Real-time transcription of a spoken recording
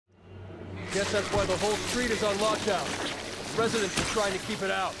Guess that's why the whole street is on lockdown. Residents are trying to keep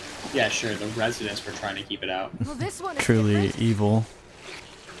it out. Yeah, sure. The residents were trying to keep it out. Well, this one is Truly different. evil.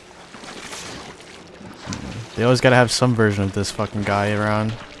 They always gotta have some version of this fucking guy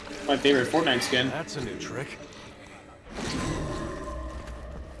around. My favorite Fortnite skin. That's a new trick.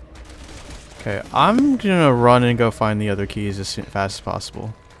 Okay, I'm gonna run and go find the other keys as fast as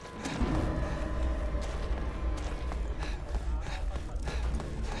possible.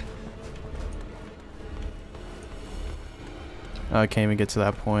 I can't even get to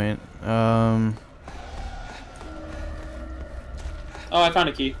that point. Oh, I found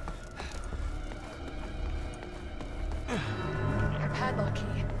a key. Padlock key.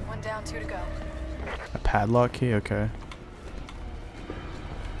 One down, two to go. A padlock key? Okay.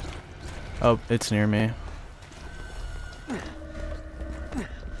 Oh, it's near me. The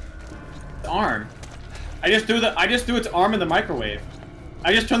arm. I just threw its arm in the microwave.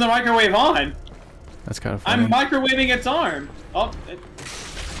 I just turned the microwave on. That's kind of funny. I'm microwaving its arm. Oh, can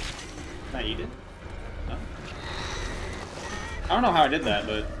I eat it? No. I don't know how I did that,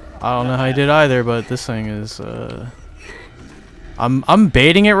 but I don't know how you did either, but this thing is I'm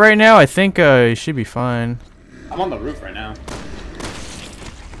baiting it right now. I think it should be fine. I'm on the roof right now.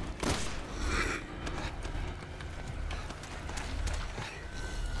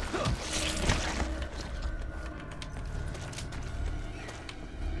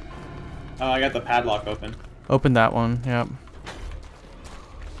 Oh, I got the padlock open. Open that one. Yep.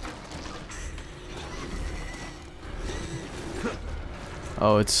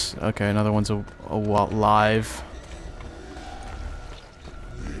 Oh, it's okay. Another one's live.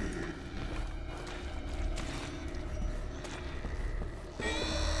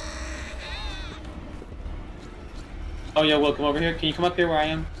 Oh yeah, Will, come over here. Can you come up here where I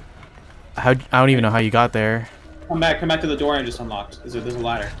am? How? I don't even know how you got there. Come back to the door I just unlocked. There's a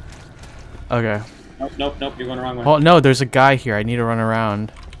ladder. Okay. Nope, you're going the wrong way. Well, no, there's a guy here. I need to run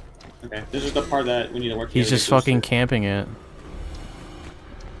around. Okay, this is the part that we need to work He's together just to do fucking this. camping it.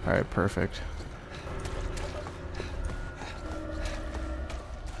 Alright, perfect.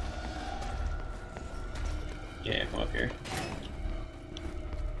 Yeah, come up here.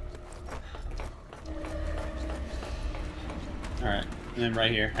 Alright, and then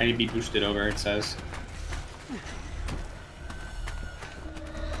right here. I need to be boosted over, it says.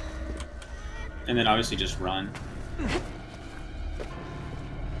 And then obviously just run.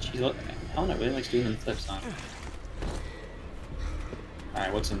 Jeez, look, Helena really likes doing them flips, huh?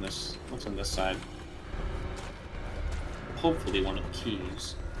 Alright, what's in this? What's on this side? Hopefully one of the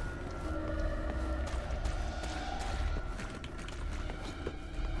keys.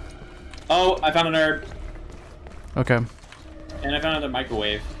 Oh, I found an herb. Okay. And I found another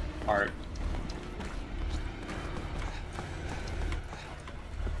microwave part.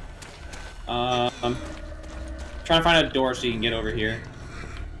 Trying to find a door so you can get over here.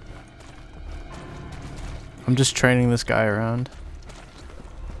 I'm just training this guy around.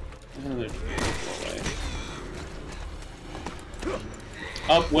 There's another doorway.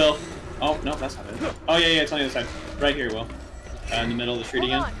 Oh, Will. Oh, no, that's not it. Oh, yeah, it's on the other side. Right here, Will. In the middle of the street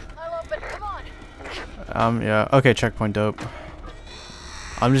again. Hold on. I'll open. Come on. Yeah. Okay, checkpoint dope.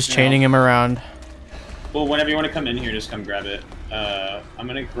 I'm just chaining him around. Well, whenever you want to come in here, just come grab it. I'm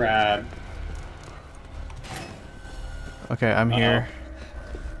gonna grab... Okay, I'm here.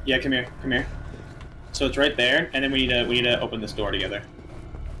 Yeah, come here, come here. So it's right there, and then we need to open this door together.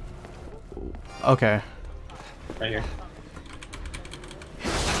 Okay. Right here.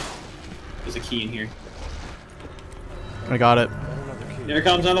 There's a key in here. I got it. Here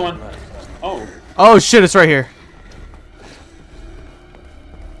comes another one. Oh. Oh shit, it's right here.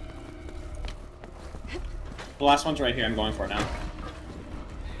 The last one's right here. I'm going for it now.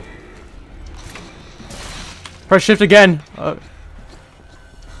 Press shift again. I'm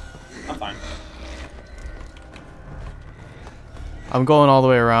fine. I'm going all the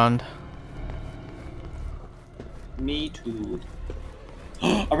way around. Me too.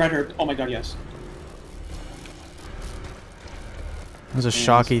 A red herb. Oh my god, yes. There's a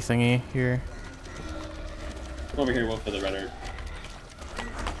shocky thingy here. Come over here, Will, for the red herb.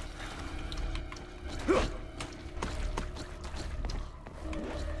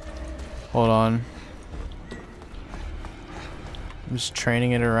 Hold on. I'm just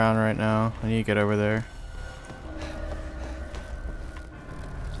training it around right now. I need to get over there.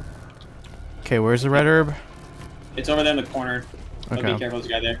 Okay, where's the red herb? It's over there in the corner. Oh, Okay. be careful, there's a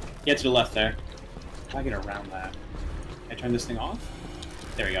guy there. Yeah, to the left there. How do I get around that? Can I turn this thing off?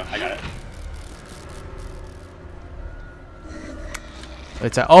 There we go, I got it.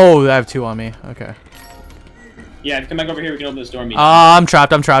 It's a oh, I have two on me. Okay. Yeah, if you come back over here, we can open this door. I'm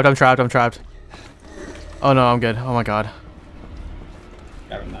trapped. I'm trapped. I'm trapped. I'm trapped. Oh no, I'm good. Oh my god.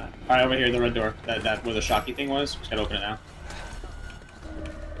 Grab him that. Alright, over here, the red door. That where the shocky thing was. Just gotta open it now.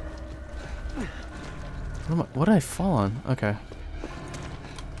 What did I fall on? Okay.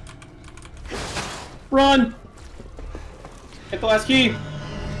 Run! Hit the last key!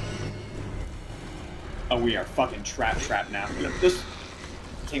 Oh, we are fucking trapped now. Just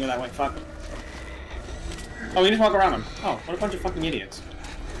can't go that way. Fuck. Oh, we just walk around them. Oh, what a bunch of fucking idiots.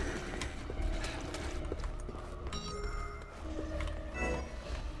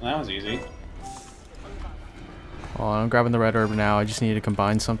 Well, that was easy. Well, I'm grabbing the red herb now. I just need to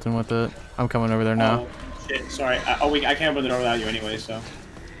combine something with it. I'm coming over there now. Oh, shit. Sorry. I can't open the door without you anyway, so.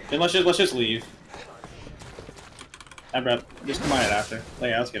 Then let's just leave. Hey, bro. Just combine it after.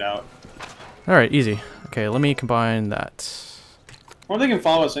 Yeah, let's get out. Alright, easy. Okay, let me combine that. Or they can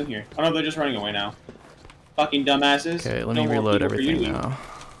follow us in here. Oh no, they're just running away now. Fucking dumbasses. Okay, let me reload everything now.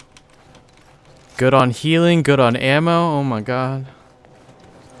 Good on healing, good on ammo. Oh my god.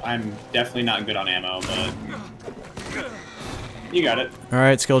 I'm definitely not good on ammo, but you got it.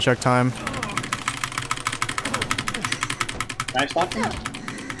 Alright, skill check time. Can I stop him?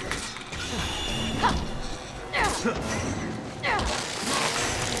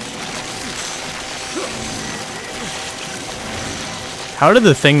 How did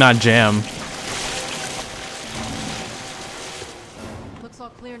the thing not jam? Looks all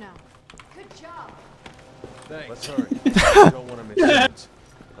clear now. Good job. Thanks. Let's hurry. I don't want to miss Simmons.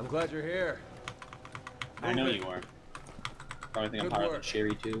 I'm glad you're here. I know you are. Probably think I'm Good part of work. the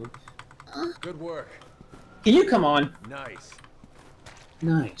cherry too. Good work. Can you come on? Nice.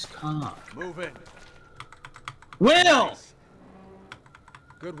 Nice cock. Move in. Will! Nice.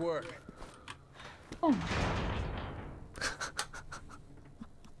 Good work.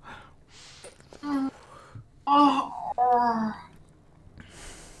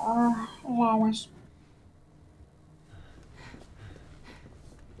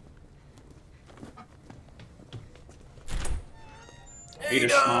 Peter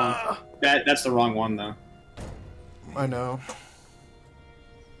Small. That's the wrong one though. I know.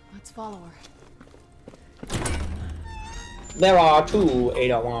 Let's follow her. There are two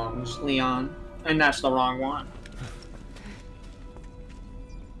Ada Longs, Leon, and that's the wrong one.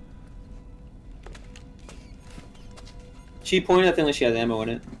 She pointed at the thing like she has ammo in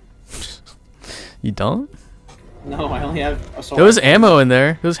it. You don't? No, I only have assault. There was ammo in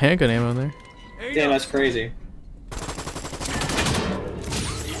there. There was handgun ammo in there. Damn, that's crazy.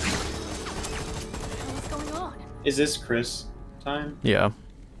 What's going on? Is this Chris time? Yeah.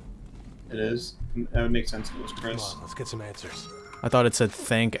 It is. That would make sense if it was Chris. Come on, let's get some answers. I thought it said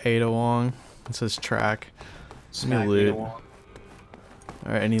thank Ada Wong. It says track. Smack loot. Ada Wong.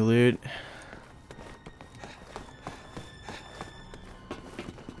 Alright, any loot?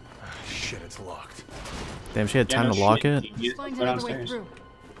 Shit, it's locked. Damn, she had Yeah, time no to lock shit. it? You Find go another way downstairs. through.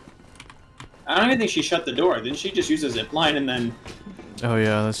 I don't even think she shut the door. Didn't she just use a zip line and then... Oh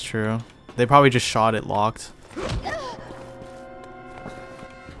yeah, that's true. They probably just shot it locked.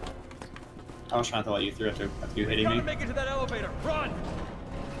 I was trying to let you through after you hitting me. Make it to that elevator. Run!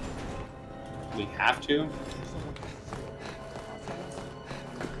 We have to?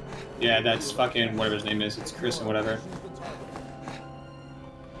 Yeah, that's fucking whatever his name is. It's Chris and whatever.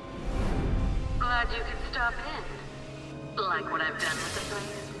 Glad you could stop in. Like what I've done with the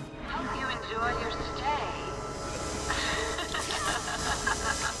place. Hope you enjoy your stay.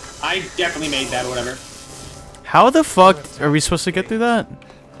 I definitely made that or whatever. How the fuck are we supposed to get through that?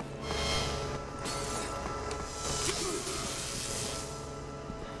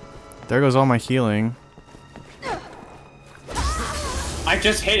 There goes all my healing. I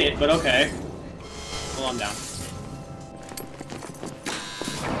just hit it, but okay. Hold on down.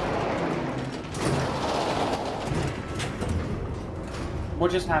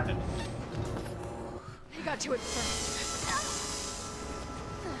 What just happened? You got to it first.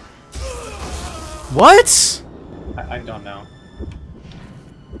 What? I don't know.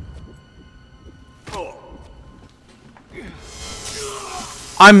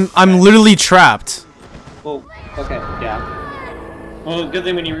 I'm literally trapped. Well, okay, yeah. Well, good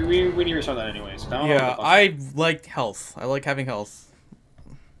thing when you restart that anyways. Yeah, I like health. I like having health.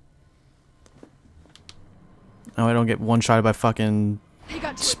 Oh, I don't get one-shotted by fucking You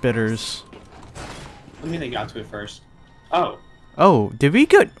got to it spitters. Let me think got to it first. Oh, Oh, did we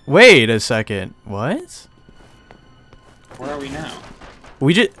get... Wait a second. What? where are we now?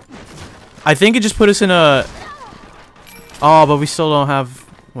 We just... I think it just put us in a... Oh, but we still don't have...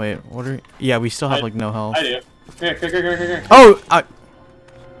 Wait, what are... Yeah, we still have, like, no health. I do. Here. Oh! I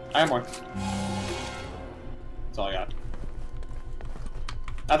have more. That's all I got.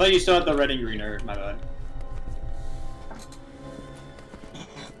 I thought you still had the red and green herb, my bad.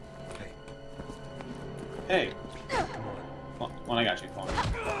 Hey. Come on, I got you. Come on.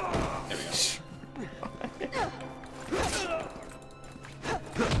 There we go.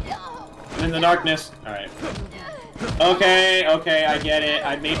 I'm in the darkness. Alright. Okay, okay, I get it.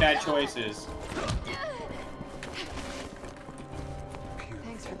 I made bad choices.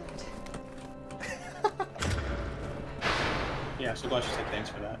 Thanks for that. Yeah, so glad she said thanks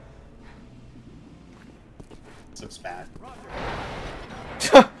for that. This looks bad.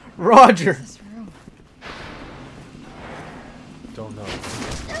 Roger. Don't know.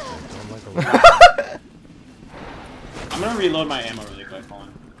 I'm gonna reload my ammo really quick. Hold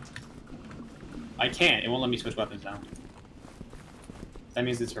on. I can't. It won't let me switch weapons now. That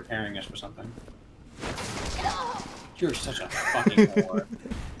means it's preparing us for something. You're such a fucking whore.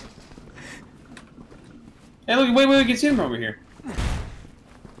 Hey, look! Wait, we can see them over here.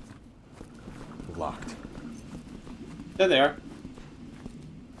 Locked. There they are.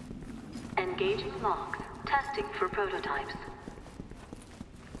 Engaging logs. Testing for prototypes.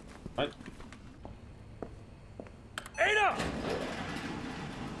 What? Ada!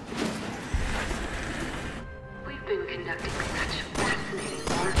 We've been conducting such fascinating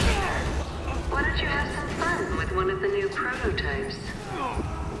work here. Why don't you have some fun with one of the new prototypes?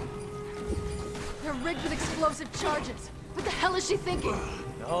 They're rigged with explosive charges. What the hell is she thinking?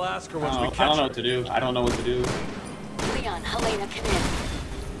 I'll ask her once we I catch don't know her. what to do. I don't know what to do. Leon, Helena, come in.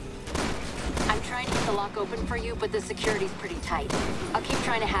 I'm trying to get the lock open for you, but the security's pretty tight. I'll keep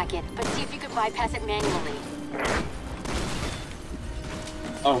trying to hack it, but see if you can bypass it manually.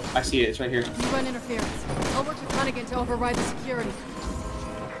 Oh, I see it. It's right here. You run interference. I'll work with Hunnigan to override the security.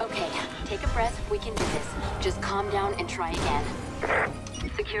 Okay, take a breath. We can do this. Just calm down and try again.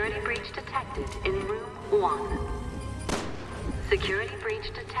 Security breach detected in room 1. Security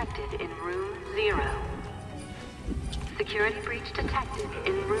breach detected in room 0. Security breach detected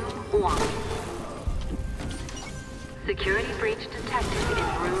in room 1. Security breach detected in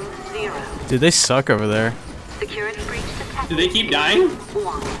room 0. Dude, they suck over there. Security breach detected. Do they keep dying? In room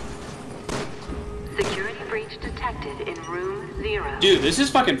 1. Security breach detected in room 0. Dude, this is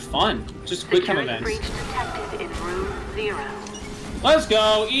fucking fun. Just quick time Security events. breach detected in room 0. Let's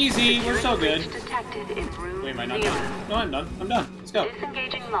go. Easy. We're so Security good. breach detected in room Wait, am I not 0. done? No, I'm done. I'm done. Let's go.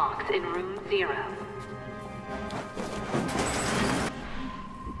 Disengaging locks in room 0.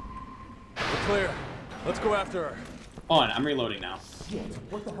 We're clear. Let's go after her. Hold on. I'm reloading now.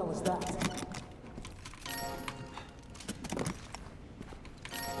 What the hell is that?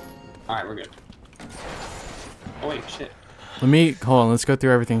 Alright, we're good. Oh, wait. Shit. Let me hold on. Let's go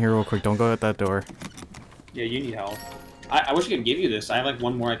through everything here real quick. Don't go at that door. Yeah, you need help. I wish I could give you this. I have like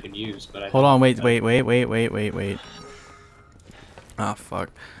one more I can use, but I Hold on. Wait. Ah, fuck.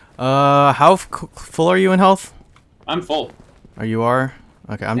 How full are you in health? I'm full. Are you are?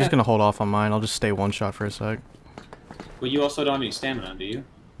 Okay, I'm just Yeah. gonna hold off on mine. I'll just stay one shot for a sec. But you also don't have any stamina, do you?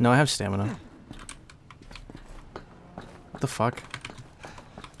 No, I have stamina. What the fuck?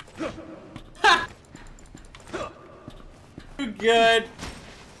 You're good.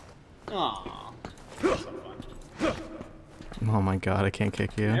 Aww. So fun. Oh my god, I can't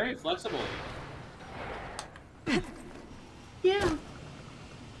kick you. Very flexible. Give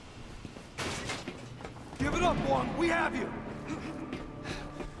it up, Wong. We have you.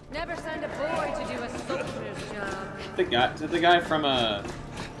 Never send a boy to do a soldier's job. Is it the guy from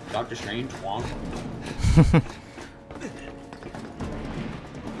Doctor Strange? Wong?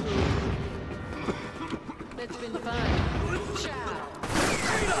 It's been fun. Ciao.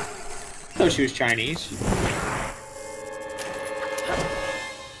 I thought she was Chinese.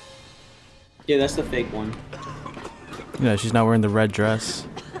 Yeah, that's the fake one. Yeah, she's not wearing the red dress.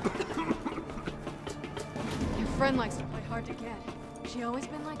 Your friend likes to play hard to get. She always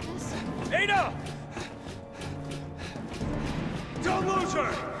been like this? Ada! Don't lose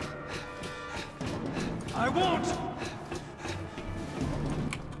her! I won't!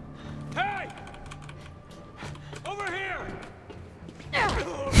 Hey! Over here!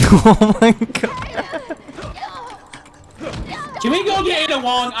 Oh my god. Can we go get Ada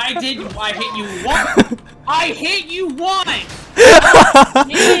Wong? I hit you once! I hit you once!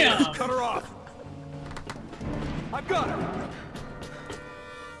 Damn! Cut her off! I've got her!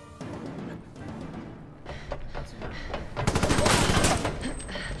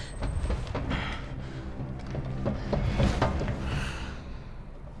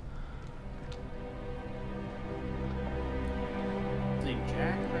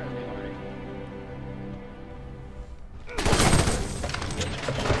 Jack?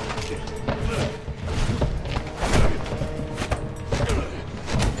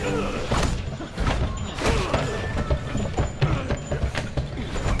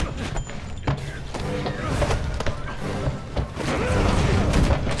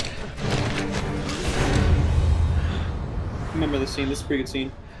 scene. This is a pretty good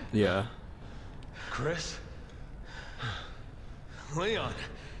scene. Yeah. Chris? Leon?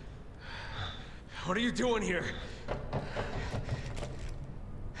 What are you doing here?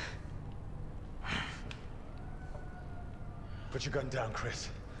 Put your gun down, Chris.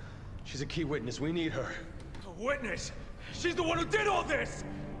 She's a key witness. We need her. A witness? She's the one who did all this!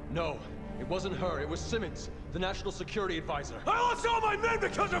 No, it wasn't her. It was Simmons, the national security advisor. I lost all my men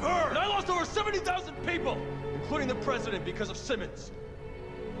because of her! And I lost over 70,000 people, including the president, because of Simmons.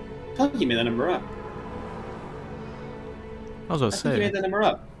 I thought you made that number up. I was about to I think you say. made that number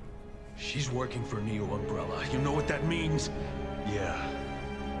up. She's working for Neo Umbrella. You know what that means? Yeah,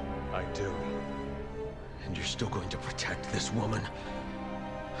 I do. And you're still going to protect this woman?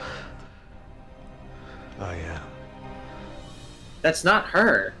 I am. That's not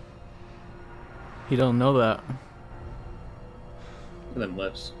her. You don't know that. Look at them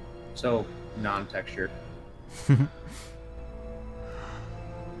lips. So non-textured.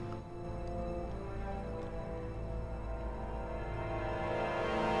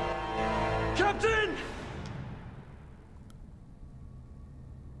 Captain!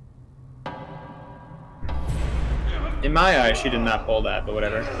 In my eyes, she did not pull that, but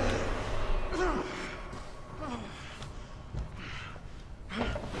whatever.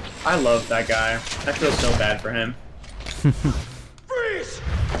 I love that guy. I feel so bad for him. Freeze!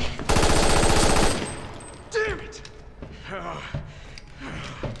 Damn it!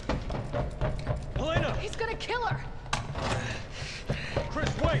 Helena! He's gonna kill her! Chris,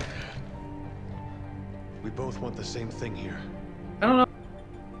 wait! We both want the same thing here. I don't know.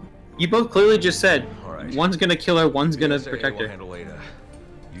 You both clearly just said All right. one's gonna kill her, one's gonna The protect will her. handle Ada.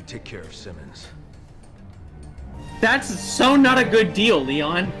 You take care of Simmons. That's so not a good deal,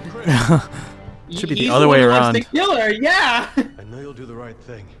 Leon. Should be the He's other one way who wants around. to kill her, yeah. I know you'll do the right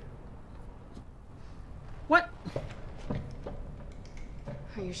thing. What?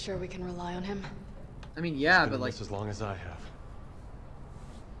 Are you sure we can rely on him? I mean, yeah, Been but in like this as long as I have.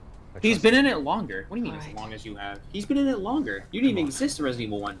 I he's trust been him. in it longer. What do you mean as Alright. long as you have? He's been in it longer. You didn't even exist in Resident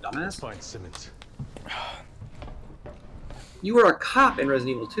Evil 1, Let's dumbass. find Simmons. You were a cop in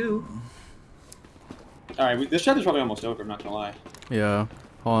Resident Evil 2. Alright, this chapter's probably almost over, I'm not gonna lie. Yeah.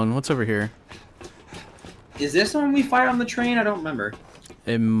 Hold on. What's over here? Is this the one we fight on the train? I don't remember.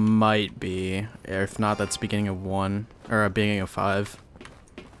 It might be. If not, that's beginning of 1 or beginning of 5.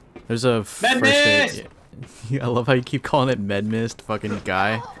 There's a Med first aid. mist! Yeah, I love how you keep calling it med mist, fucking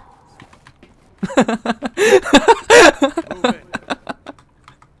guy. Move it.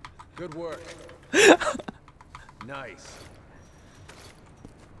 Good work. Nice.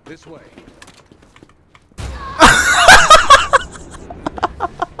 This way.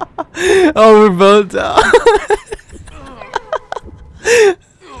 Oh, we're both down.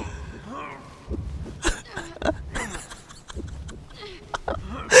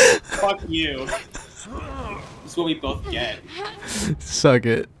 Fuck you. This is what we both get. Suck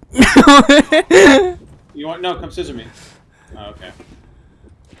it. You want? No, come scissor me. Oh, okay.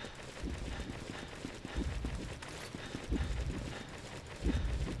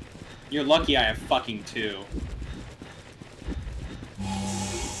 You're lucky I have fucking 2.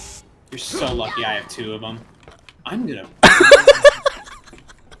 You're so lucky I have 2 of them. I'm gonna...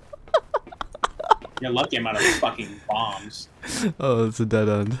 You're lucky I'm out of fucking bombs. Oh, it's a dead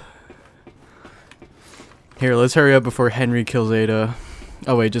end. Here, let's hurry up before Henry kills Ada.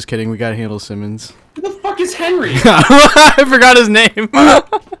 Oh wait, just kidding. We gotta handle Simmons. Who the fuck is Henry? I forgot his name.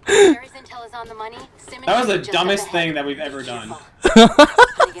 Barry's intel is on the money. Simmons That was the is just dumbest up thing ahead. that we've ever done.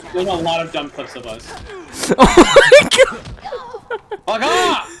 Gotta get out. There's a lot of dumb clips of us. Oh my god. Fuck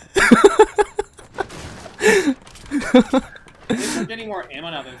off! We're getting more ammo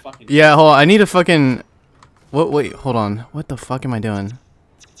now than fucking... Yeah, hold on. I need a fucking... What? Wait, hold on. What the fuck am I doing?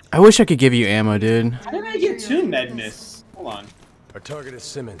 I wish I could give you ammo, dude. How did I get 2 med mists? Hold on. Our target is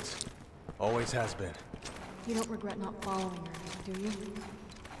Simmons. Always has been. You don't regret not following her, do you?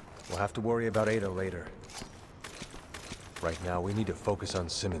 We'll have to worry about Ada later. Right now, we need to focus on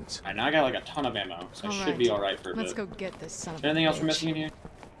Simmons. Alright, now I got like a ton of ammo, so I should be alright for a Let's bit. go get this son of a Anything else we're bitch. missing in here?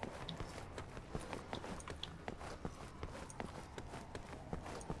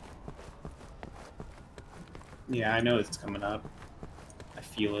 Yeah, I know it's coming up. I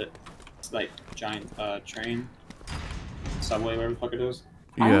feel it. It's like giant train, subway, whatever the fuck it is.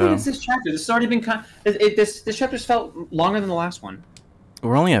 I don't think Yeah. it's this chapter. This has already been this chapter's felt longer than the last one.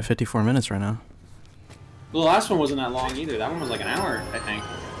 We're only at 54 minutes right now. The last one wasn't that long either. That one was like an hour, I think.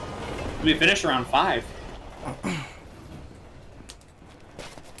 We finished around 5.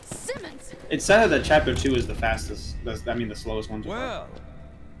 Simmons! It said that chapter 2 is the fastest. I mean, the slowest one. Well,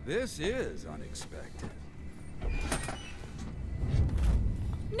 this is unexpected.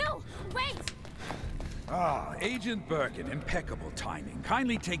 wait! Ah, Agent Birkin, impeccable timing.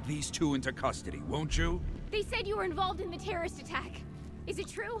 Kindly take these two into custody, won't you? They said you were involved in the terrorist attack. Is it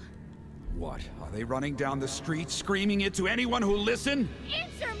true? What? Are they running down the street, screaming it to anyone who'll listen?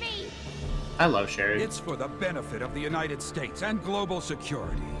 Answer me! I love Sherry. It's for the benefit of the United States and global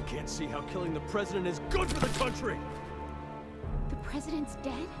security. Can't see how killing the president is good for the country. The president's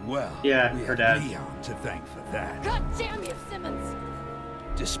dead? Well, Yeah, we her have dad. Leon to thank for that. God damn you, Simmons!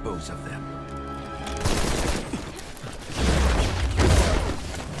 Dispose of them.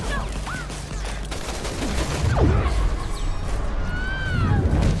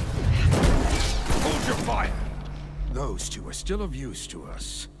 Hold your fire! Those two are still of use to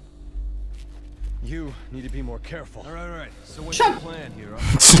us. You need to be more careful. All right. So what's Shut the plan here?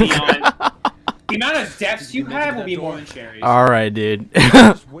 Leon, the amount of deaths you have will be more than Sherry's. All right, dude.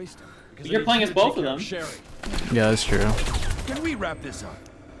 You're playing as both of them. Yeah, that's true. Can we wrap this up?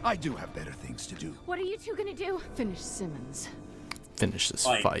 I do have better things to do. What are you two gonna do? Finish Simmons. Finish this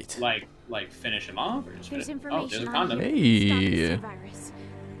Like, fight. like finish him off? Or just There's finish- information oh, there's a on condom. you. Stop the Hey. C-virus.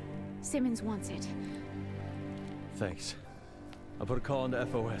 Simmons wants it. Thanks. I'll put a call into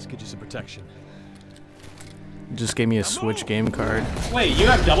FOS. Get you some protection. Just gave me a Switch game card. Wait, you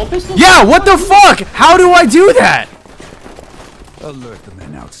have double pistols? Yeah, what the fuck? How do I do that? Alert the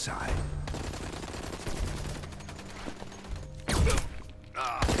men outside.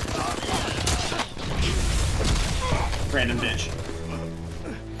 Random bitch.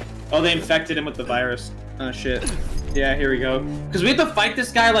 Oh, they infected him with the virus. Oh shit. Yeah, here we go. Because we have to fight this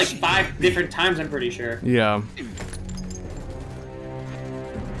guy like 5 different times, I'm pretty sure. Yeah.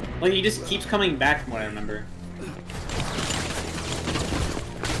 Like, he just keeps coming back from what I remember.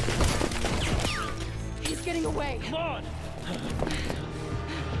 He's getting away. Come on.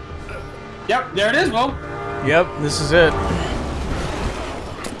 Yep, there it is, Will. Yep, this is it.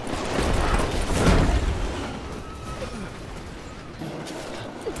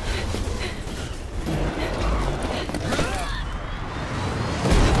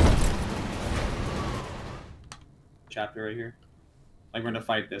 Chapter right here. Like, we're gonna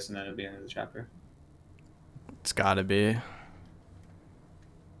fight this and then it'll be the end of the chapter. It's gotta be.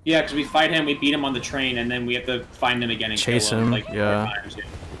 Yeah, because we fight him, we beat him on the train, and then we have to find him again and Chase kill him. him, Like, yeah. 4 times, yeah.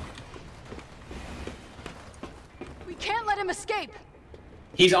 We can't let him escape.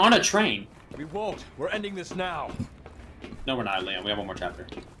 He's on a train. We won't. We're ending this now. No, we're not, Liam. We have one more chapter.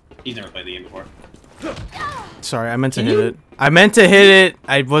 He's never played the game before. Sorry, I meant to hit it. I meant to hit it.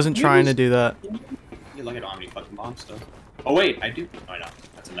 I wasn't trying to do that. You look at how many fucking bombs still. Oh wait, I do. Oh, I know.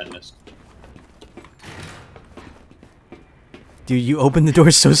 That's a med mist. Dude, you opened the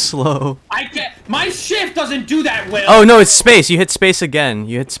door so slow. I can't. My shift doesn't do that, Will. Oh no, it's space. You hit space again.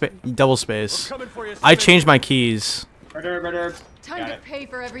 You hit double space. Coming for you, I changed my keys. Red herb, red herb. Time Got to it. pay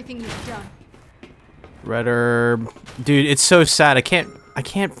for everything you've done. Red herb. Dude, it's so sad. I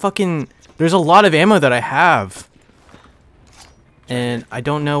can't fucking... There's a lot of ammo that I have. And I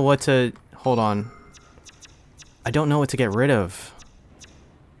don't know what to... Hold on. I don't know what to get rid of.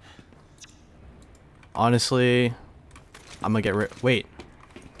 Honestly, I'm gonna get rid... Wait.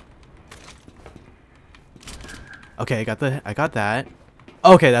 Okay, I got that.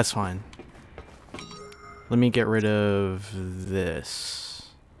 Okay, that's fine. Let me get rid of this.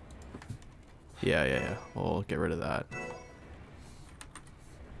 Yeah. We'll get rid of that.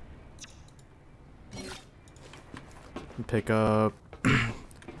 Pick up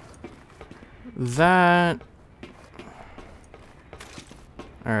that.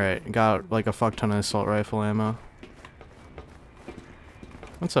 Alright, got like a fuck ton of assault rifle ammo.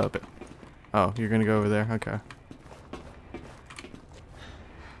 What's up? Oh, you're gonna go over there? Okay.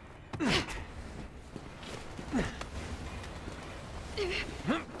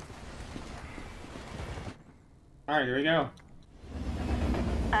 Alright, here we go.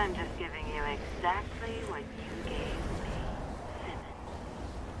 I'm just giving you exactly what you gave me,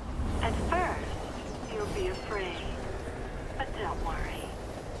 Simmons. At first, you'll be afraid. But don't worry.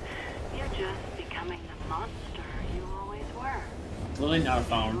 You're just becoming the monster you always were. It's literally not a You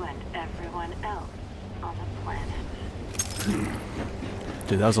phone. and everyone else on the planet.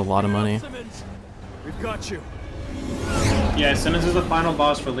 Dude, that was a lot of money. Simmons, we've got you. Yeah, Simmons is the final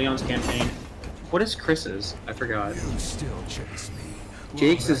boss for Leon's campaign. What is Chris's? I forgot. You still chase me.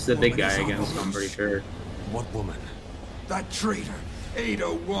 Jake's Well, is the that big woman guy is against, on I'm pretty sure. What woman? That traitor,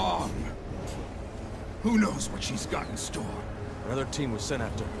 Ada Wong. Who knows what she's got in store? Another team was sent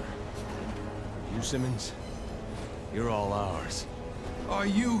after her. You, Simmons? You're all ours. Are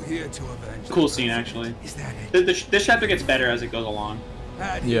you here to avenge Cool the scene, president? actually. Is that it? This chapter gets better as it goes along.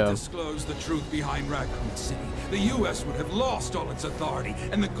 Had he Yeah. disclosed the truth behind Raccoon City, the US would have lost all its authority,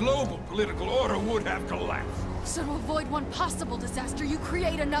 and the global political order would have collapsed. So to avoid one possible disaster, you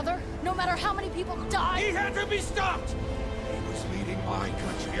create another? No matter how many people die? He had to be stopped! He was leading my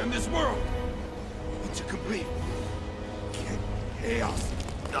country and this world into complete chaos.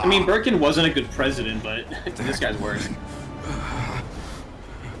 I mean, Birkin wasn't a good president, but this guy's worse.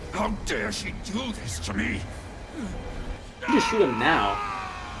 How dare she do this to me? You just shoot him now.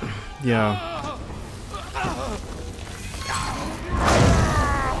 Yeah.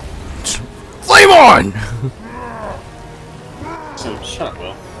 Flame on! So, shut up,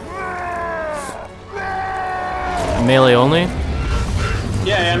 Will. Melee only?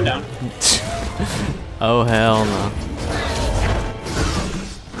 Yeah, I'm down. Oh, hell no.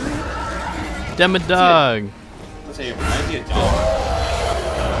 Demodog! Let's say, why is he a dog?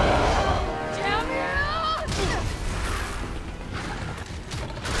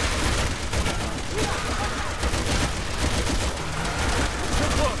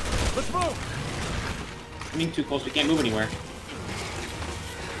 I mean, too close. We can't move anywhere.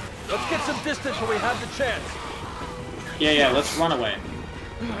 Let's get some distance when we have the chance. Yeah, let's run away.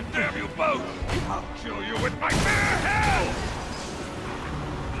 Damn you both! I'll kill you with my bare hands!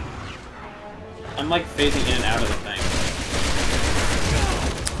 I'm like phasing in and out of the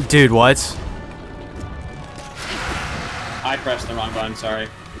thing. Dude, what? I pressed the wrong button, sorry.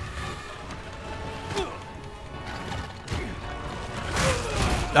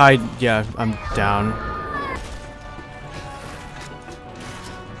 Yeah, I'm down.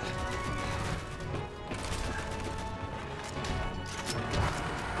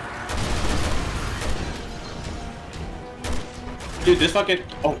 Dude, this fucking...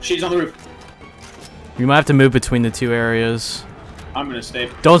 Oh, she's on the roof. You might have to move between the two areas. I'm gonna stay.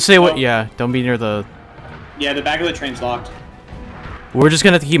 Don't say what... Yeah, don't be near the... Yeah, the back of the train's locked. We're just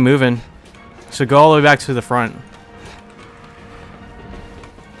gonna have to keep moving. So go all the way back to the front.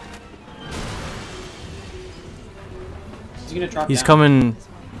 Is he gonna drop He's down? coming...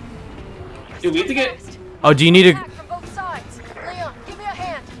 Dude, we have to get... Oh, do you need to... From both sides. Leon, give me a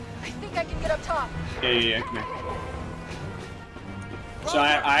hand. I think I can get up top. Yeah, come here. So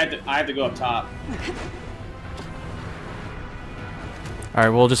I have to go up top.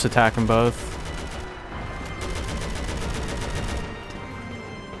 Alright, we'll just attack them both.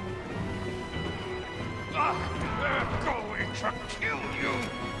 They're going to kill you!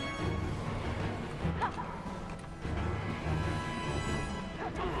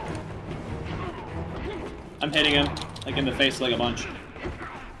 I'm hitting him, like in the face, like a bunch.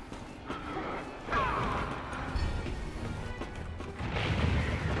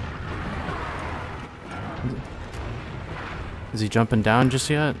 Is he jumping down just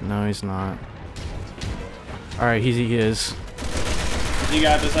yet? No, he's not. Alright, he is. You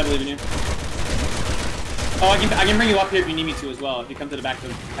got this, I believe in you. Oh, I can bring you up here if you need me to as well, if you come to the back of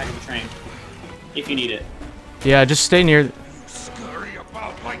the train. If you need it. Yeah, just stay near...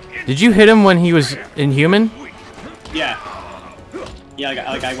 Did you hit him when he was inhuman? Yeah. Yeah,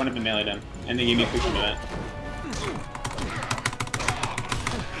 like I went up and meleeed him, and they gave me a quick event.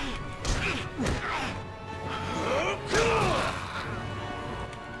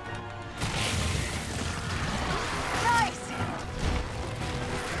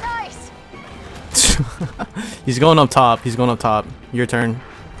 He's going up top. He's going up top. Your turn.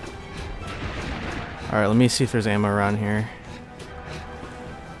 Alright, let me see if there's ammo around here.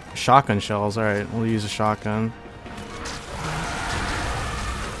 Shotgun shells. Alright, we'll use a shotgun.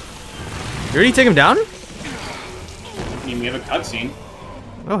 You already take him down? I mean, we have a cutscene.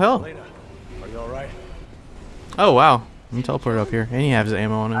 Oh, hell. Helena, are you alright? Oh, wow. Let me teleport up here. And he has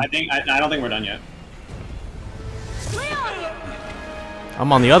ammo on him. I don't think we're done yet.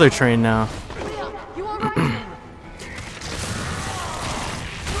 I'm on the other train now. You alright?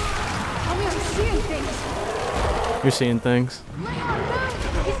 You're seeing things.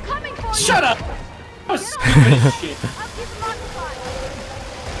 He's coming for you. Shut up! That was stupid as shit. I'll keep him occupied.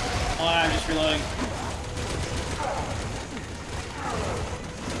 Hold on, I'm just reloading.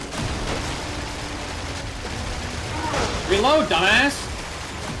 Reload, dumbass!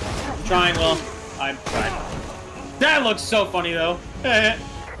 I'm trying, Will. I'm trying. That looks so funny, though.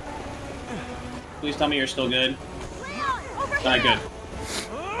 Please tell me you're still good. Alright, good.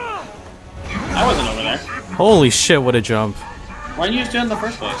 I wasn't over there. Holy shit, what a jump. Why didn't you just do it in the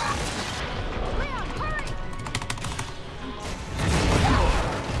first place?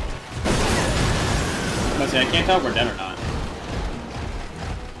 Let's see, I can't tell if we're dead or not.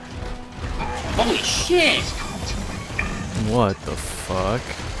 Holy shit! What the fuck?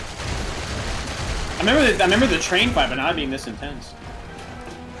 I remember the train fight, but not being this intense.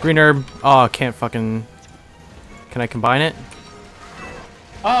 Green herb. Oh, I can't fucking... Can I combine it?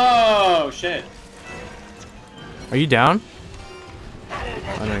 Oh shit! Are you down?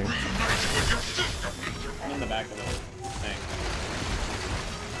 Oh, no, I'm in the back of the thing.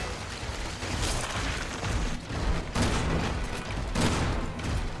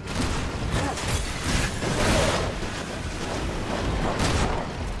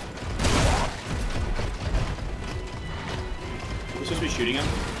 We're supposed to be shooting him?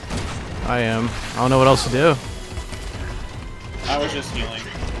 I am. I don't know what else to do. I was just healing.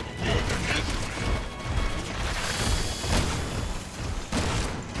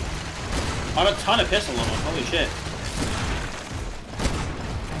 I have a ton of pistol ammo. Holy shit.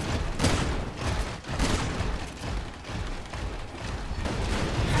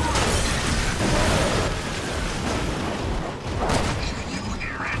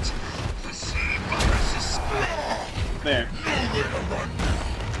 There.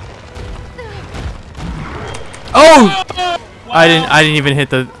 Oh! I didn't even hit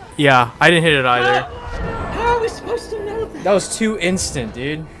the. Yeah, I didn't hit it either. How are we supposed to know that? That was too instant,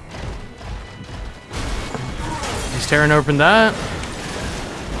 dude. He's tearing open that.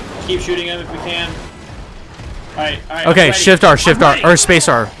 Keep shooting him if we can. Alright, alright. Okay, shift R, or space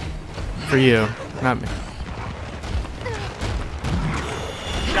R. For you, not me.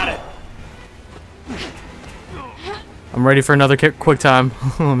 Got it. I'm ready for another quick time.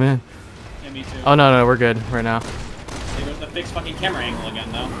 Oh man. Yeah, me too. Oh no, we're good right now. Hey, there's the fixed fucking camera angle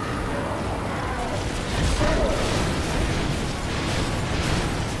again, though.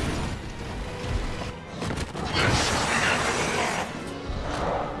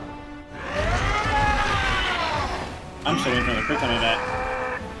 I'm still waiting for the quick time of that.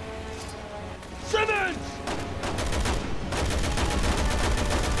 Simmons!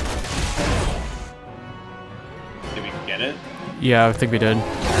 Did we get it? Yeah, I think we did.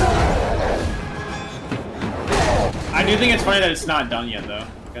 I do think it's funny that it's not done yet, though,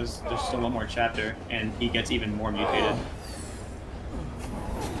 because there's still one more chapter, and he gets even more mutated.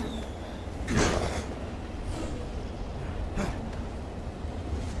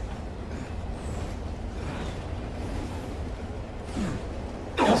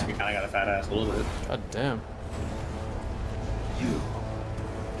 We kind of got a fat ass a little bit. God damn.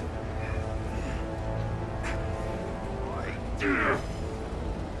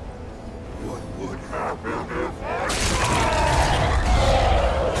 What would happen if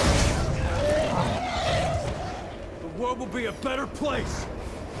The world will be a better place.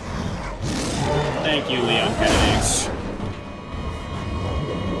 Thank you, Leon Kennedy.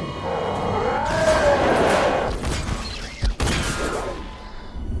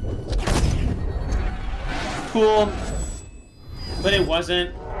 Cool, but it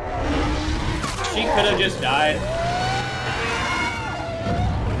wasn't. She could have just died.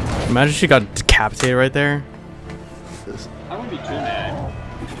 Imagine she got decapitated right there. I wouldn't be too mad.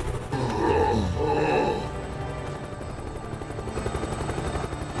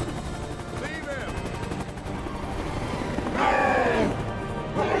 Leave him.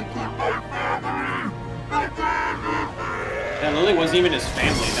 That Lily wasn't even his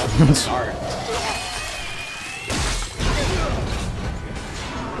family. That was bizarre.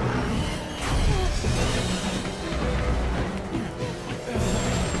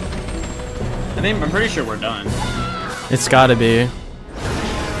 I'm pretty sure we're done. It's gotta be.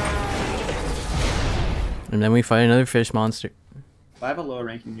 And then we fight another fish monster. If I have a lower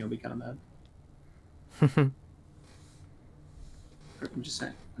ranking, you'll be kind of mad. I'm just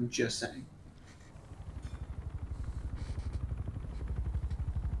saying. I'm just saying.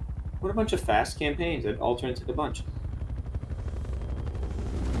 What a bunch of fast campaigns that all turn into a bunch.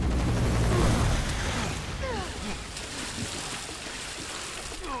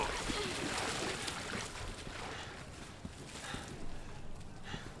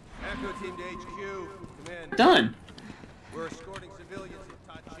 Echo team to HQ. Come in. Done. We're escorting civilians to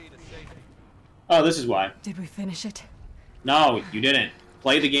Tachi to safety. Oh, this is why. Did we finish it? No, you didn't.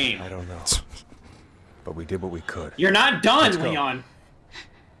 Play the game. I don't know. But we did what we could. You're not done, Let's go. Leon.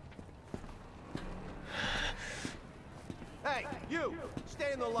 Hey, you!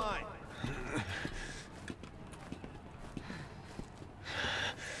 Stay in the line. There's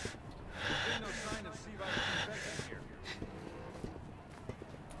been no sign of C-virus infection here.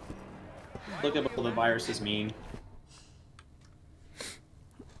 Look at what the viruses mean.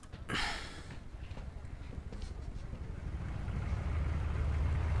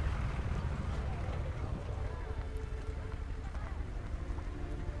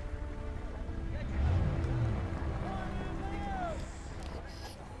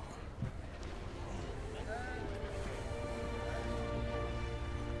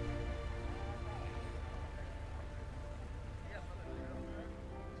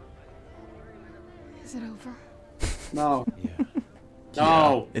 Is it over? No. Yeah,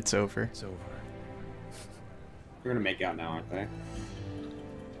 No. It's over. it's over. We're gonna make out now, aren't they?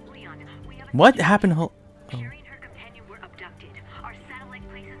 Leon, we have a What happened? Sherry and her companion were abducted. Our satellite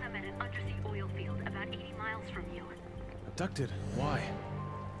places them at an undersea oil field about 80 miles from you. Abducted? Why?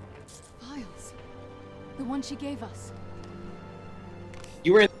 Files. The one she gave us.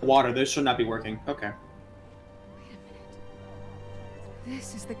 You were in the water. Those should not be working. Okay. Wait a minute.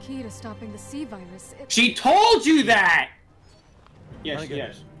 This is the key to stopping the C virus. She told you that! Yes, Hunnigan,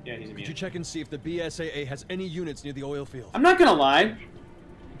 yes. Yeah, he's Could you immune. check and see if the BSAA has any units near the oil field? I'm not gonna lie.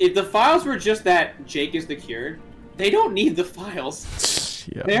 If the files were just that Jake is the cure, they don't need the files.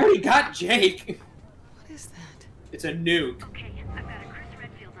 Yeah. They already got Jake. What is that? It's a nuke. Okay, I've got a Chris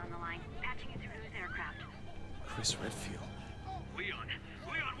Redfield on the line, patching you through his aircraft. Chris Redfield. Leon,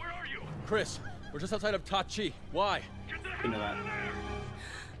 where are you? Chris, we're just outside of Tachi. Why? You know that.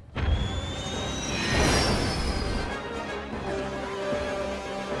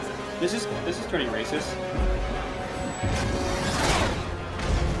 This is turning racist.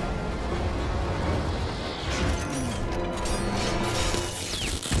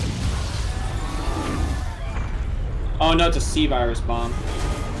 Oh no, it's a C virus bomb.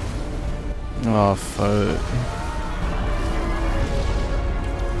 Oh fuck.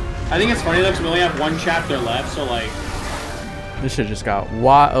 I think it's funny though, 'cause we only have one chapter left, so like, This shit just got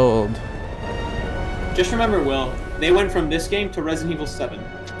wild. just remember, Will, they went from this game to Resident Evil 7.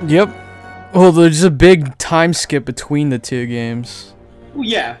 Yep. Well, there's a big time skip between the two games. Well,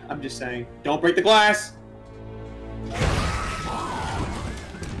 yeah, I'm just saying. Don't break the glass!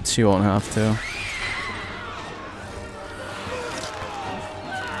 So you won't have to.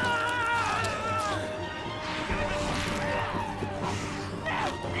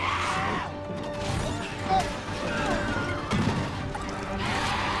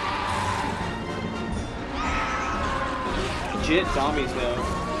 Legit zombies, though.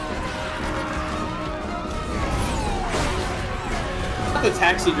 The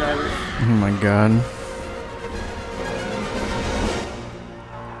taxi driver. Oh my god.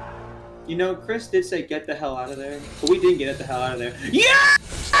 You know, Chris did say get the hell out of there, but we didn't get the hell out of there. Yeah!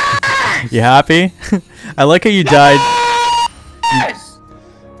 You happy? I like how you died. Yes!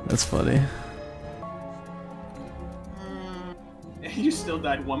 That's funny. You still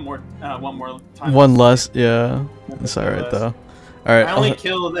died one more time. One less, yeah. That's alright though. Alright. I only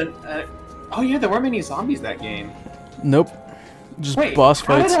killed an. Oh yeah, there weren't many zombies that game. Nope. Just Wait, boss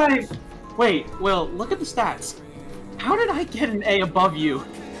how fights. did I? Wait, Will, look at the stats. How did I get an A above you?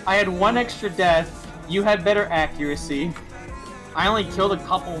 I had one extra death. You had better accuracy. I only killed a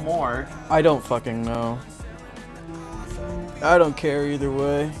couple more. I don't fucking know. I don't care either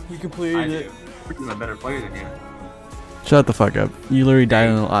way. You completed it. I'm a better player than you. Shut the fuck up. You literally died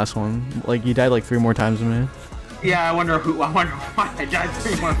in the last one. Like, you died like 3 more times than me. Yeah, I wonder why I died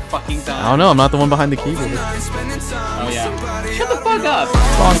 3 more fucking times. I don't know, I'm not the one behind the keyboard. Oh yeah. Shut the fuck up!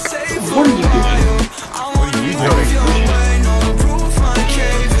 Bonk. What are you doing?